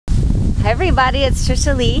Everybody, it's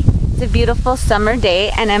Trishaly. It's a beautiful summer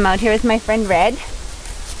day and I'm out here with my friend Red,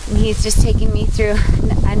 and he's just taking me through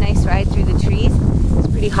a nice ride through the trees. It's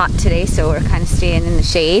pretty hot today, so we're kind of staying in the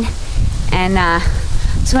shade, and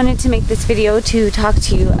just wanted to make this video to talk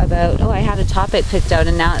to you about, I had a topic picked out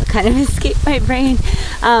and now it kind of escaped my brain.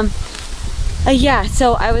 Yeah,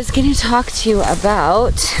 so I was going to talk to you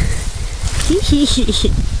about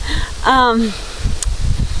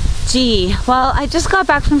well, I just got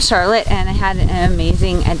back from Charlotte and I had an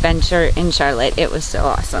amazing adventure in Charlotte. It was so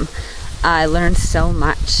awesome. I learned so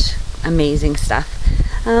much amazing stuff.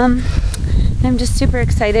 I'm just super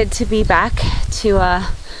excited to be back to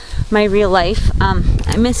my real life.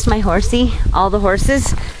 I missed my horsey, all the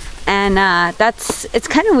horses, and it's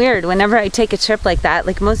kind of weird whenever I take a trip like that.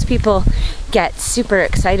 Like, most people get super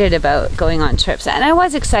excited about going on trips, and I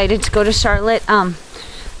was excited to go to Charlotte.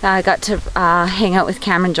 I got to hang out with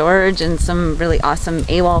Kameron George and some really awesome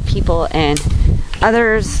AWOL people and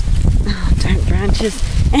others. Oh, darn branches.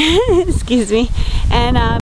 Excuse me. And